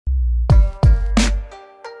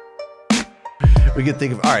we could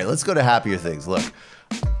think of. All right, let's go to happier things. Look,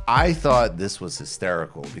 I thought this was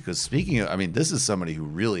hysterical because speaking of, I mean, this is somebody who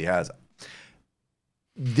really has.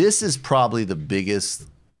 This is probably the biggest.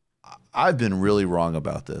 I've been really wrong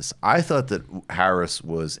about this. I thought that Harris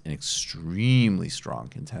was an extremely strong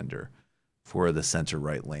contender for the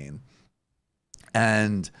center-right lane.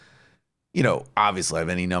 And, you know, obviously I have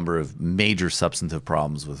any number of major substantive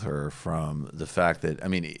problems with her, from the fact that, I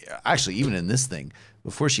mean, actually, even in this thing,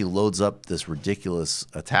 before she loads up this ridiculous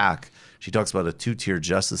attack, she talks about a two-tier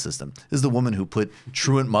justice system. This is the woman who put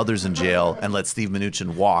truant mothers in jail and let Steve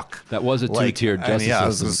Mnuchin walk. That was a two-tier justice system. Yeah, I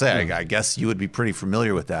was going to say, I guess you would be pretty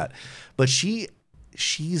familiar with that. But she's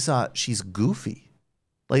goofy.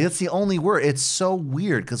 Like, that's the only word. It's so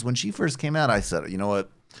weird because when she first came out, I said, you know what?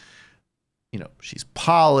 You know, she's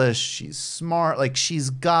polished, she's smart, like she's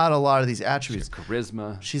got a lot of these attributes.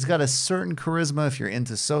 Charisma. She's got a certain charisma if you're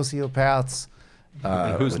into sociopaths.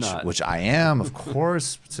 Who's not? Which I am, of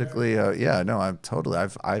course. Particularly, yeah, no, I'm totally.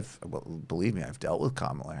 Well, believe me, I've dealt with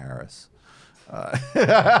Kamala Harris.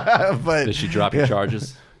 But did she drop your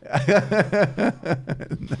charges?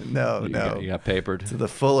 No. You got papered to the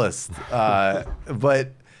fullest.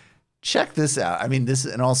 But check this out. I mean, this,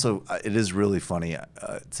 and also it is really funny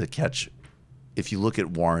to catch. If you look at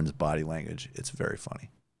Warren's body language, it's very funny.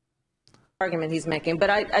 Argument he's making, but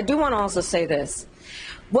I do want to also say this.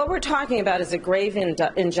 What we're talking about is a grave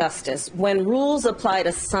injustice when rules apply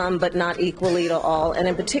to some but not equally to all, and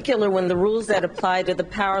in particular when the rules that apply to the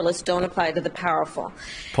powerless don't apply to the powerful.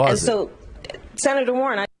 And so, Senator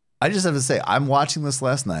Warren, I just have to say, I'm watching this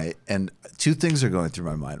last night, and two things are going through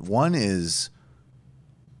my mind. One is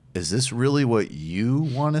this really what you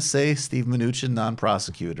want to say, Steve Mnuchin,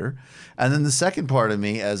 non-prosecutor? And then the second part of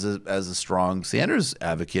me, as a strong Sanders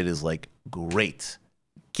advocate, is like, great,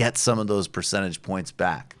 get some of those percentage points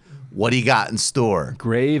back. What do you got in store?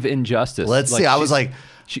 Grave injustice. Let's see. I was like,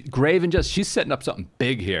 grave injustice. She's setting up something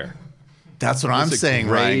big here. That's what I'm saying,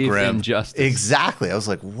 Ryan Grimm. Injustice. Exactly. I was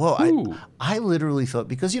like, whoa. I literally thought,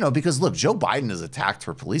 because look, Joe Biden has attacked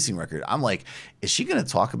her policing record. I'm like, is she going to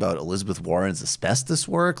talk about Elizabeth Warren's asbestos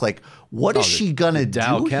work? Like, what is she going to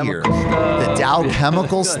do here? The Dow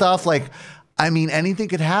chemical stuff? Like, I mean, anything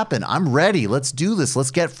could happen. I'm ready. Let's do this.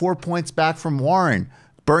 Let's get 4 points back from Warren.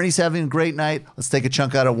 Bernie's having a great night. Let's take a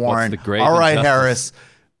chunk out of Warren. All right, Harris,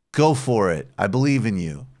 go for it. I believe in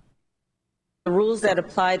you. The rules that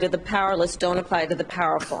apply to the powerless don't apply to the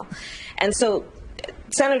powerful. And so,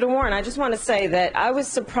 Senator Warren, I just want to say that I was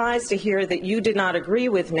surprised to hear that you did not agree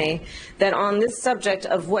with me that on this subject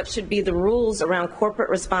of what should be the rules around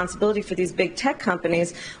corporate responsibility for these big tech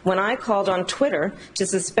companies, when I called on Twitter to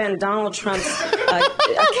suspend Donald Trump's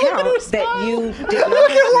account, that you did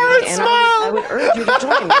not agree, and I would urge you to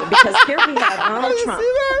join me, because here we have Donald Trump,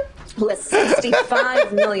 who has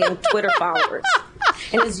 65 million Twitter followers,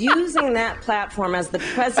 and is using that platform as the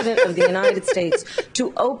president of the United States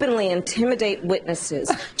to openly intimidate witnesses,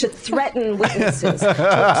 to threaten witnesses, to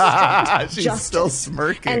obstruct She's justice. Still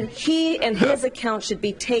smirking. And he and his account should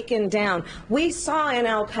be taken down. We saw in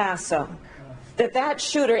El Paso that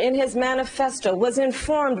shooter in his manifesto was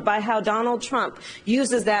informed by how Donald Trump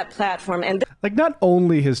uses that platform. And like, not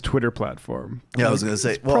only his Twitter platform. Yeah, I was going to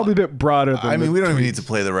say, well, probably a bit broader than I mean, we don't even tweets. need to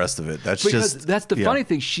play the rest of it. That's because just that's the funny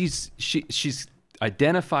thing. She's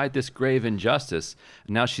identified this grave injustice,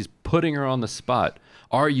 and now she's putting her on the spot.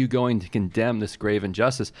 Are you going to condemn this grave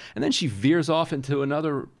injustice? And then she veers off into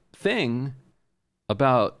another thing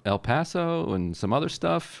about El Paso and some other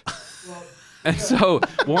stuff. And so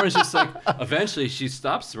Warren's just like, eventually she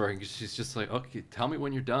stops smirking. She's just like, okay, tell me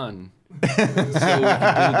when you're done. So we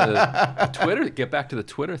can do the Twitter, get back to the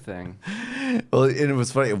Twitter thing. Well, and it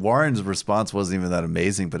was funny. Warren's response wasn't even that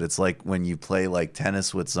amazing, but it's like when you play like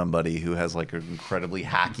tennis with somebody who has like an incredibly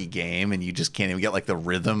hacky game and you just can't even get like the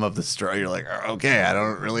rhythm of the stroke. You're like, okay, I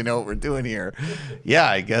don't really know what we're doing here. Yeah,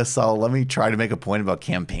 I guess let me try to make a point about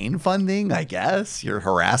campaign funding. I guess you're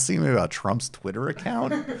harassing me about Trump's Twitter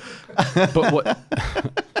account. But what?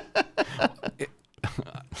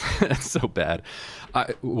 It's so bad.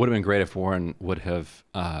 It would have been great if Warren would have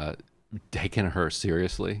taken her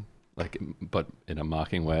seriously, like, but in a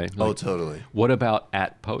mocking way. Like, oh, totally. What about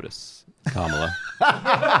at POTUS, Kamala?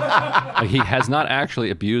 Like, he has not actually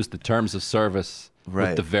abused the terms of service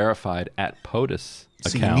with the verified at POTUS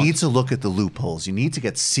account. So you need to look at the loopholes. You need to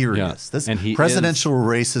get serious. Yeah. This presidential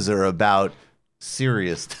races are about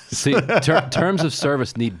serious. See, terms of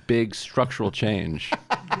service need big structural change,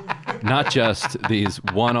 not just these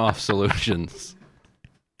one-off solutions.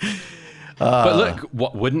 But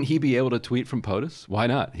look, wouldn't he be able to tweet from POTUS? Why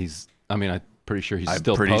not? I mean, I'm pretty sure he's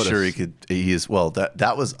still POTUS. I'm pretty sure he could. He is. Well,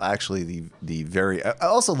 that was actually the very. I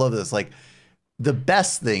also love this. Like, the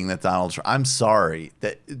best thing that Donald Trump, I'm sorry,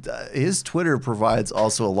 that his Twitter provides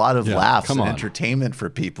also a lot of laughs and entertainment for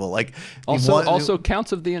people. Like also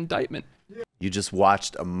counts of the indictment. You just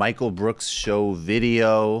watched a Michael Brooks show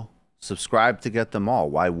video. Subscribe to get them all.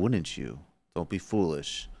 Why wouldn't you? Don't be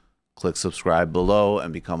foolish. Click subscribe below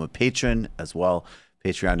and become a patron as well.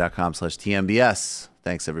 Patreon.com/TMBS.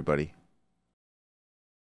 Thanks, everybody.